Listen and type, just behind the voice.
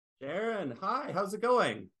Darren, hi, how's it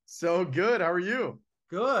going? So good. How are you?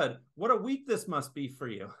 Good. What a week this must be for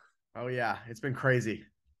you. Oh yeah, it's been crazy.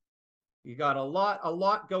 You got a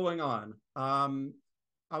lot going on.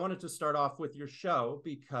 I wanted to start off with your show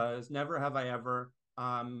because never have I ever.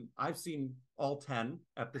 I've seen all 10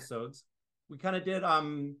 episodes. We kind of did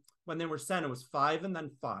when they were sent, it was five and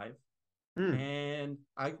then five. Hmm. And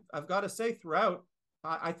I've got to say throughout,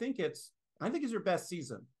 I think it's your best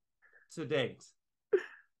season to date.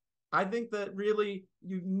 I think that really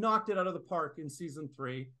you knocked it out of the park in season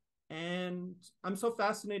three. And I'm so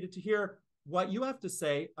fascinated to hear what you have to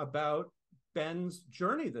say about Ben's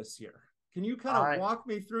journey this year. Can you kind of I walk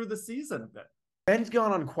me through the season a bit? Ben's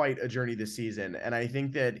gone on quite a journey this season, and I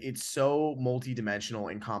think that it's so multidimensional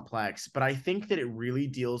and complex, but I think that it really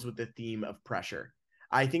deals with the theme of pressure.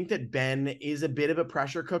 I think that Ben is a bit of a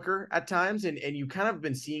pressure cooker at times, and you kind of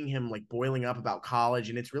been seeing him like boiling up about college,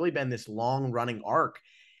 and it's really been this long running arc.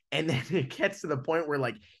 And then it gets to the point where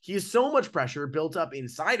like he has so much pressure built up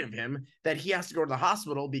inside of him that he has to go to the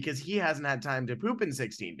hospital because he hasn't had time to poop in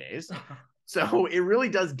 16 days. So it really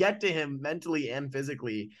does get to him mentally and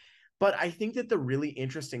physically. But I think that the really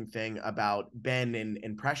interesting thing about Ben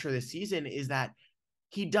and pressure this season is that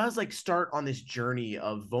he does like start on this journey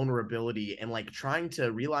of vulnerability and like trying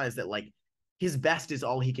to realize that like his best is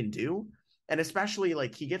all he can do. And especially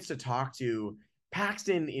like he gets to talk to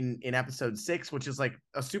Paxton in episode 6, which is like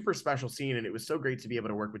a super special scene. And it was so great to be able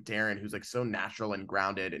to work with Darren, who's like so natural and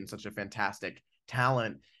grounded and such a fantastic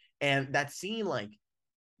talent. And that scene, like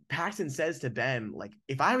Paxton says to Ben, like,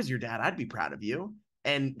 if I was your dad, I'd be proud of you.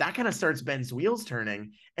 And that kind of starts Ben's wheels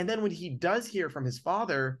turning. And then when he does hear from his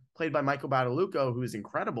father, played by Michael Badalucco, who is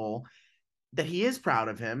incredible, that he is proud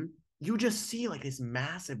of him, you just see like this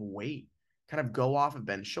massive weight kind of go off of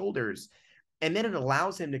Ben's shoulders. And then it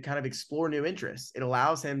allows him to kind of explore new interests. It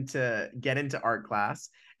allows him to get into art class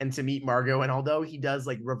and to meet Margot. And although he does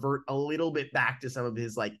like revert a little bit back to some of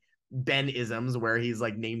his like Ben isms where he's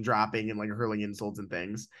like name dropping and like hurling insults and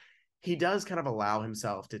things, he does kind of allow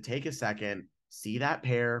himself to take a second, see that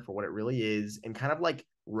pair for what it really is, and kind of like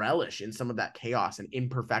relish in some of that chaos and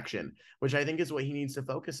imperfection, which I think is what he needs to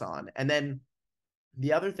focus on. And then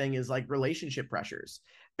the other thing is like relationship pressures.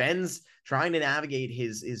 Ben's trying to navigate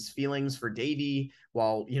his feelings for Davy,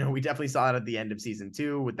 while we definitely saw it at the end of season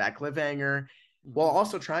 2 with that cliffhanger, while Mhm.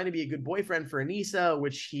 also trying to be a good boyfriend for Aneesa,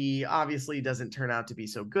 which he obviously doesn't turn out to be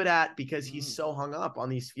so good at because he's Mhm. so hung up on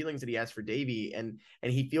these feelings that he has for Davy, and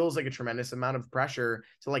he feels like a tremendous amount of pressure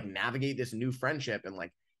to like navigate this new friendship. And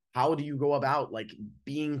like, how do you go about like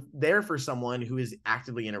being there for someone who is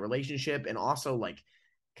actively in a relationship and also like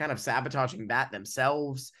kind of sabotaging that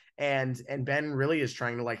themselves? And Ben really is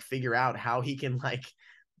trying to like figure out how he can like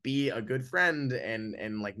be a good friend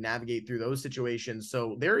and like navigate through those situations.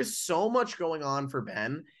 So there is so much going on for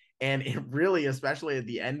Ben, and it really, especially at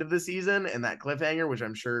the end of the season and that cliffhanger, which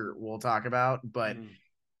I'm sure we'll talk about, but Mhm.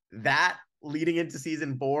 that leading into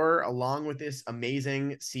season 4 along with this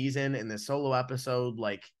amazing season and this solo episode,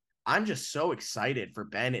 like I'm just so excited for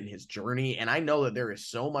Ben and his journey, and I know that there is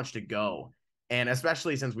so much to go. And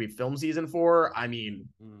especially since we've filmed season 4, I mean,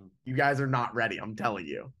 Mhm. you guys are not ready, I'm telling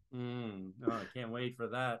you. Oh, I can't wait for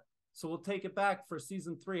that. So we'll take it back for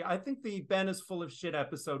season three. I think the Ben is full of shit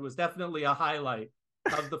episode was definitely a highlight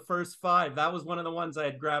of the first five. That was one of the ones I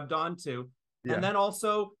had grabbed onto. And Yeah. then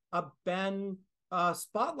also a Ben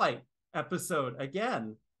spotlight episode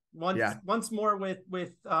again. Once Yeah. once more with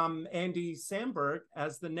Andy Samberg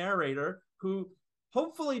as the narrator, who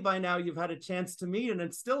hopefully by now you've had a chance to meet.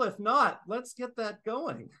 And still, if not, let's get that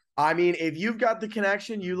going. I mean, if you've got the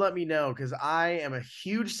connection, you let me know because I am a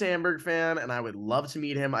huge Sandberg fan and I would love to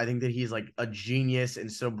meet him. I think that he's like a genius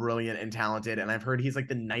and so brilliant and talented. And I've heard he's like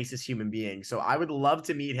the nicest human being. So I would love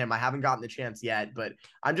to meet him. I haven't gotten the chance yet, but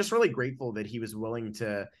I'm just really grateful that he was willing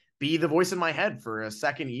to be the voice in my head for a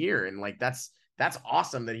second year. And like that's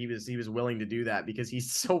awesome that he was willing to do that because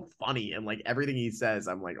he's so funny and like everything he says,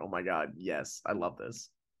 I'm like, oh my God, yes, I love this.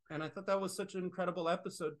 And I thought that was such an incredible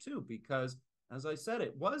episode too, because as I said,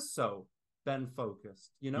 it was so Ben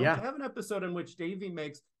focused. To Yeah. have an episode in which Davy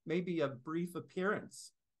makes maybe a brief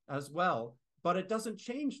appearance as well, but it doesn't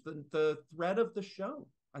change the thread of the show.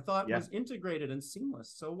 I thought Yeah. was integrated and seamless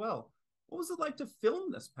so well. What was it like to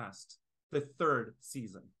film this past the third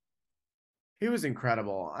season? He was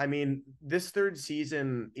incredible. I mean, this third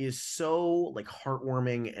season is so like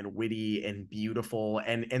heartwarming and witty and beautiful.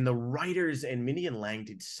 And the writers and Mindy and Lang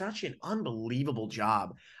did such an unbelievable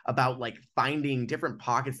job about like finding different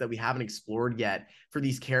pockets that we haven't explored yet for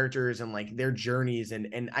these characters and like their journeys.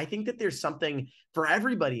 And I think that there's something for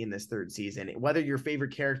everybody in this third season, whether your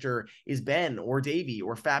favorite character is Ben or Davy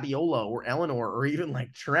or Fabiola or Eleanor or even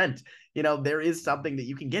like Trent. There is something that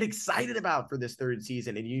you can get excited about for this third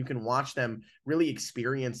season, and you can watch them really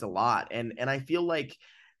experience a lot. And I feel like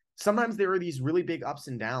sometimes there are these really big ups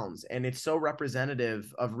and downs, and it's so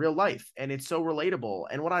representative of real life, and it's so relatable.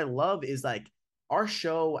 And what I love is like our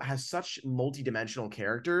show has such multidimensional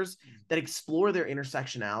characters that explore their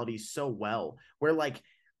intersectionality so well, where like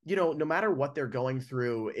no matter what they're going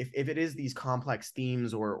through, if it is these complex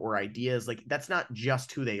themes or ideas, like that's not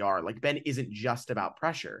just who they are. Like Ben isn't just about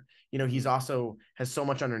pressure. He's also has so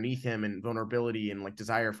much underneath him, and vulnerability and like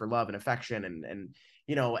desire for love and affection. And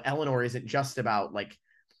Eleanor isn't just about like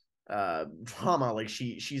trauma. Like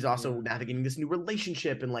she's also navigating this new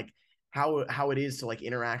relationship, and like how it is to like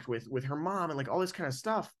interact with her mom, and like all this kind of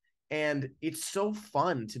stuff. And it's so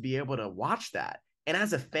fun to be able to watch that. And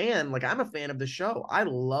as a fan, like I'm a fan of the show. I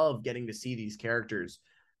love getting to see these characters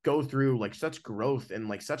go through like such growth and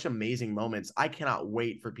like such amazing moments. I cannot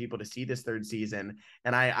wait for people to see this third season.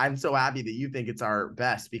 And I'm so happy that you think it's our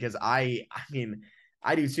best, because I mean,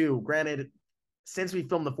 I do too. Granted, since we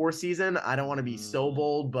filmed the fourth season, I don't want to be so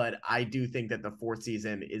bold, but I do think that the fourth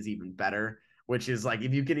season is even better, which is like,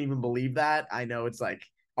 if you can even believe that. I know it's like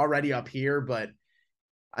already up here, but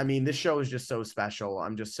I mean, this show is just so special.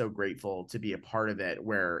 I'm just so grateful to be a part of it,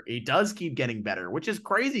 where it does keep getting better, which is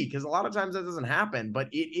crazy because a lot of times that doesn't happen, but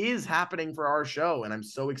it is happening for our show. And I'm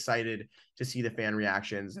so excited to see the fan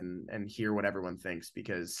reactions and hear what everyone thinks,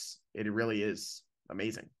 because it really is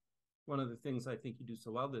amazing. One of the things I think you do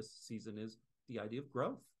so well this season is the idea of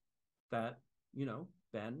growth, that,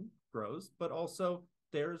 Ben grows, but also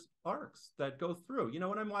there's arcs that go through.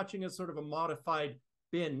 When I'm watching a sort of a modified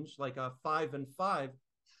binge, like a 5 and 5,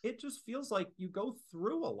 it just feels like you go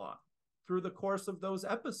through a lot through the course of those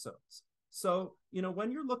episodes. So,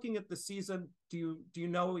 when you're looking at the season, do you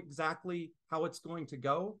know exactly how it's going to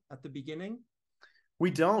go at the beginning? We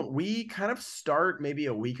don't. We kind of start maybe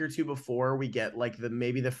a week or two before we get like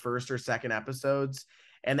maybe the first or second episodes.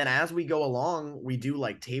 And then as we go along, we do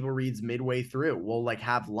like table reads midway through. We'll like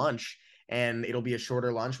have lunch, and it'll be a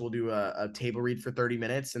shorter lunch. We'll do a table read for 30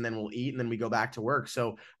 minutes, and then we'll eat, and then we go back to work.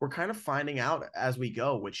 So we're kind of finding out as we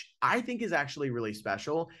go, which I think is actually really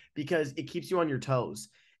special because it keeps you on your toes.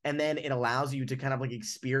 And then it allows you to kind of like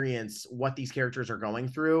experience what these characters are going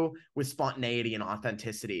through with spontaneity and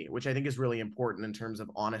authenticity, which I think is really important in terms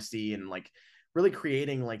of honesty, and like really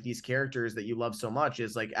creating like these characters that you love so much.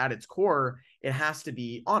 Is like at its core, it has to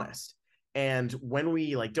be honest. And when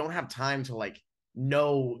we like don't have time to like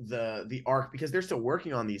know the arc, because they're still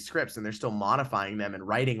working on these scripts and they're still modifying them and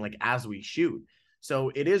writing like as we shoot.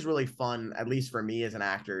 So it is really fun, at least for me as an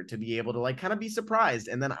actor, to be able to like kind of be surprised.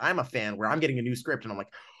 And then I'm a fan where I'm getting a new script and I'm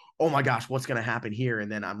like, oh my gosh, what's going to happen here?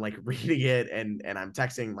 And then I'm like reading it, and I'm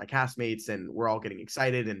texting my castmates, and we're all getting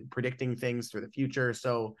excited and predicting things for the future.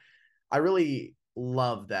 So I really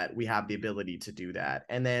love that we have the ability to do that.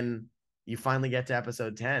 And then you finally get to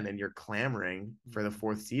episode 10 and you're clamoring for the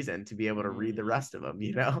fourth season to be able to read the rest of them.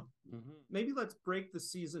 Maybe let's break the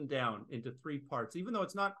season down into 3 parts. Even though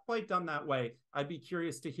it's not quite done that way, I'd be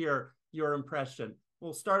curious to hear your impression.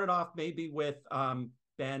 We'll start it off maybe with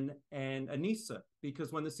Ben and Aneesa,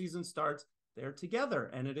 because when the season starts, they're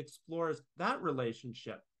together and it explores that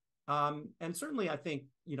relationship. And certainly I think,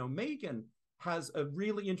 Megan has a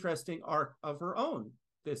really interesting arc of her own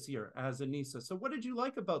this year as Aneesa. So what did you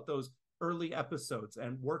like about those early episodes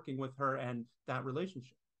and working with her and that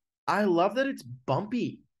relationship? I love that it's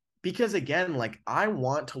bumpy, because again, like I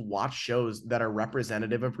want to watch shows that are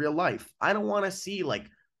representative of real life. I don't want to see like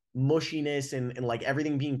mushiness and like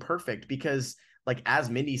everything being perfect, because like as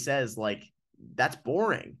Mindy says, like that's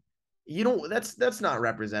boring. That's not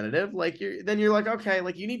representative. Like you're like, okay,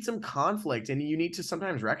 like you need some conflict, and you need to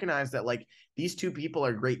sometimes recognize that like these two people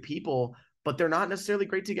are great people, but they're not necessarily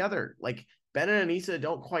great together. Like Ben and Aneesa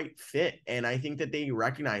don't quite fit, and I think that they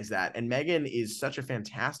recognize that. And Megan is such a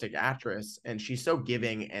fantastic actress, and she's so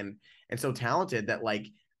giving and so talented that like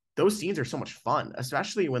those scenes are so much fun,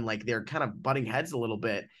 especially when like they're kind of butting heads a little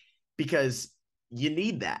bit, because you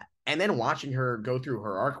need that. And then watching her go through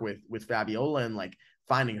her arc with Fabiola and like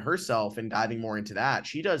finding herself and diving more into that,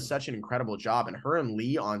 she does such an incredible job. And her and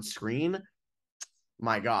Lee on screen,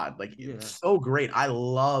 my God, like it's so great. I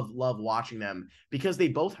love watching them, because they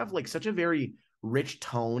both have like such a very rich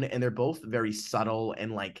tone, and they're both very subtle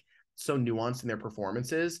and like so nuanced in their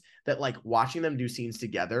performances that like watching them do scenes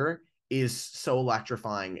together is so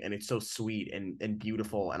electrifying, and it's so sweet and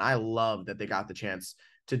beautiful. And I love that they got the chance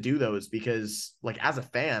to do those, because like as a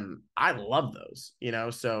fan, I love those,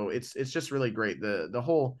 so it's just really great. The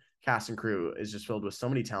whole cast and crew is just filled with so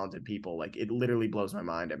many talented people. Like it literally blows my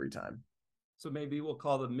mind every time. So maybe we'll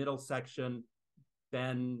call the middle section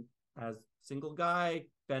Ben as single guy,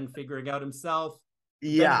 Ben figuring out himself.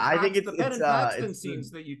 Yeah, I think The Ben and Paxton it's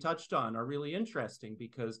scenes that you touched on are really interesting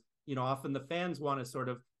because, often the fans want to sort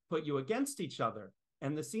of put you against each other.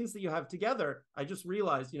 And the scenes that you have together, I just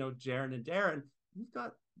realized, Jaren and Darren, you've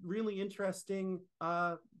got really interesting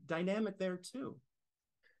dynamic there too.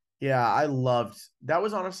 Yeah, I loved that.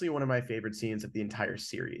 Was honestly one of my favorite scenes of the entire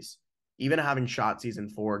series. Even having shot season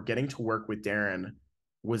 4, getting to work with Darren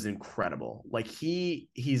was incredible. Like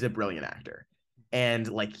he's a brilliant actor. And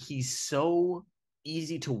like he's so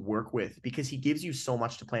easy to work with because he gives you so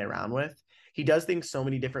much to play around with. He does things so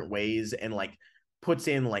many different ways and like puts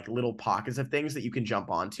in like little pockets of things that you can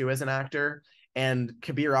jump onto as an actor. And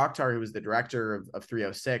Kabir Akhtar, who was the director of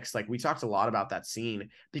 306, like we talked a lot about that scene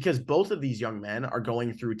because both of these young men are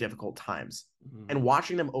going through difficult times, and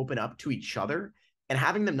watching them open up to each other and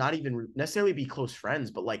having them not even necessarily be close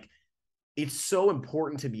friends, but like it's so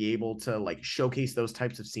important to be able to like showcase those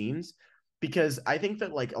types of scenes, because I think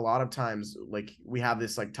that like a lot of times like we have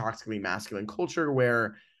this like toxically masculine culture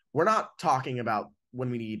where we're not talking about when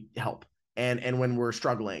we need help and when we're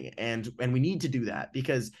struggling, and we need to do that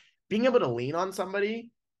because being able to lean on somebody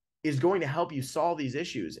is going to help you solve these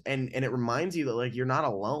issues, and it reminds you that like you're not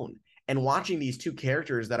alone. And watching these two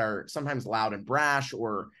characters that are sometimes loud and brash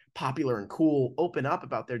or popular and cool open up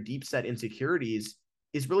about their deep set insecurities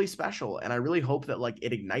is really special. And I really hope that like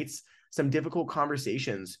it ignites some difficult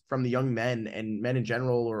conversations from the young men and men in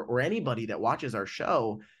general, or anybody that watches our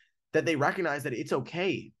show, that they recognize that it's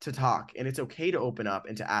okay to talk and it's okay to open up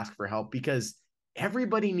and to ask for help, because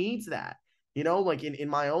everybody needs that. Like in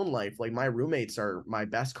my own life, like my roommates are my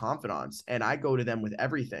best confidants and I go to them with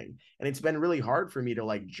everything. And it's been really hard for me to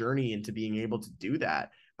like journey into being able to do that.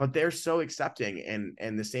 But they're so accepting,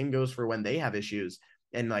 and the same goes for when they have issues.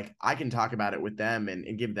 And like I can talk about it with them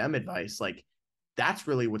and give them advice. Like that's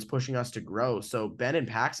really what's pushing us to grow. So Ben and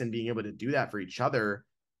Paxton being able to do that for each other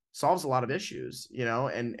solves a lot of issues,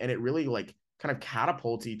 and it really like kind of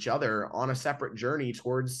catapults each other on a separate journey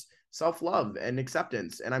towards self-love and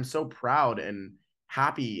acceptance. And I'm so proud and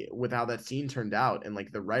happy with how that scene turned out. And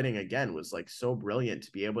like the writing again was like so brilliant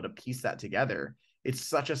to be able to piece that together. It's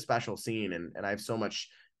such a special scene, and I have so much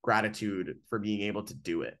gratitude for being able to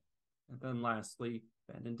do it. And then lastly,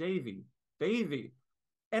 Ben and Bevi.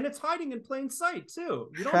 And it's hiding in plain sight too.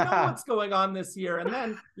 You don't know what's going on this year, and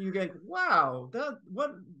then you get, wow,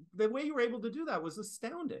 the way you were able to do that was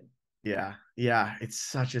astounding. Yeah, it's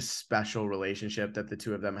such a special relationship that the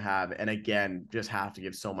two of them have. And again, just have to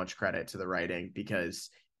give so much credit to the writing because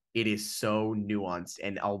it is so nuanced.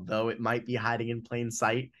 And although it might be hiding in plain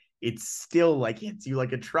sight, it's still like hits you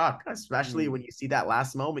like a truck, especially when you see that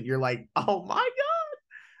last moment. You're like, oh my God.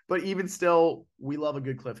 But even still, we love a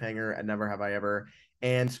good cliffhanger, and never have I ever.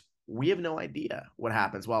 And we have no idea what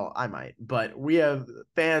happens. Well, I might, but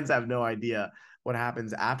fans have no idea what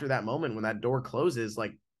happens after that moment when that door closes.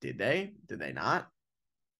 Like, did they? Did they not?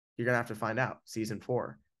 You're going to have to find out season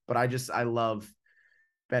 4. But I love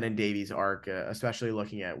Ben and Davy's arc, especially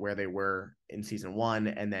looking at where they were in season 1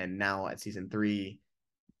 and then now at season 3.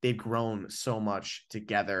 They've grown so much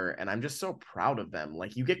together, and I'm just so proud of them.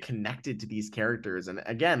 Like you get connected to these characters, and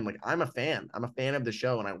again, like I'm a fan of the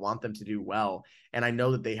show, and I want them to do well. And I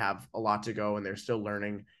know that they have a lot to go and they're still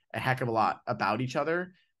learning a heck of a lot about each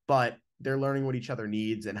other, but they're learning what each other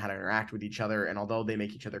needs and how to interact with each other. And although they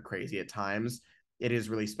make each other crazy at times, it is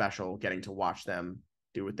really special getting to watch them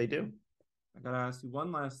do what they do. I gotta ask you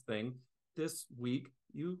one last thing. This week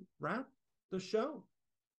you wrapped the show,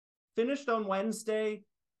 finished on Wednesday,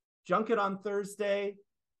 junket on Thursday.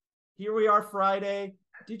 Here we are Friday.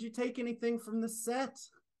 Did you take anything from the set?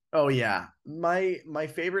 Oh yeah. My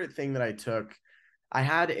favorite thing that I took, I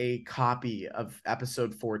had a copy of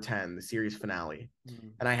episode 410, the series finale.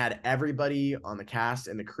 And I had everybody on the cast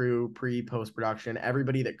and the crew, post production,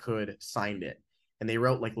 everybody that could signed it. And they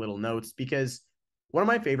wrote like little notes, because one of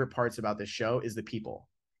my favorite parts about this show is the people.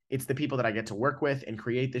 It's the people that I get to work with and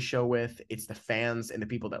create this show with. It's the fans and the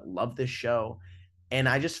people that love this show. And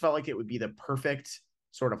I just felt like it would be the perfect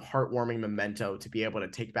sort of heartwarming memento to be able to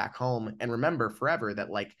take back home and remember forever that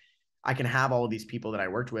like I can have all of these people that I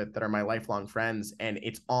worked with that are my lifelong friends, and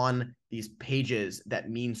it's on these pages that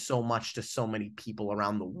mean so much to so many people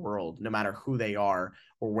around the world, no matter who they are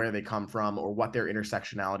or where they come from or what their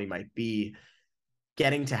intersectionality might be.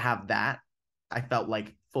 getting to have that, I felt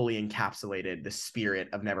like fully encapsulated the spirit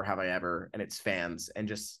of Never Have I Ever and its fans and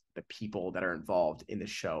just the people that are involved in the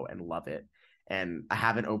show and love it. And I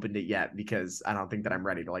haven't opened it yet because I don't think that I'm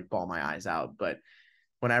ready to like bawl my eyes out. But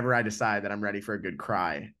whenever I decide that I'm ready for a good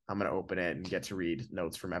cry, I'm going to open it and get to read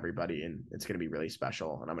notes from everybody. And it's going to be really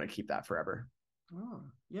special. And I'm going to keep that forever. Oh,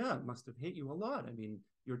 yeah, it must have hit you a lot. I mean,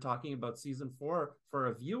 you're talking about season 4 for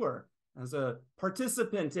a viewer as a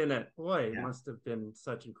participant in it. Boy, it must have been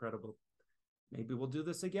such incredible. Maybe we'll do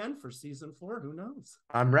this again for season 4. Who knows?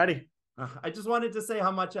 I'm ready. I just wanted to say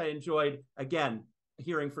how much I enjoyed, again,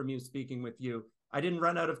 hearing from you, speaking with you. I didn't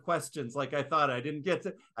run out of questions like I thought. I didn't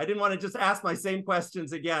want to just ask my same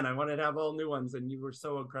questions again. I wanted to have all new ones, and you were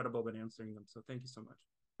so incredible at answering them. So thank you so much.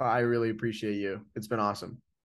 I really appreciate you. It's been awesome.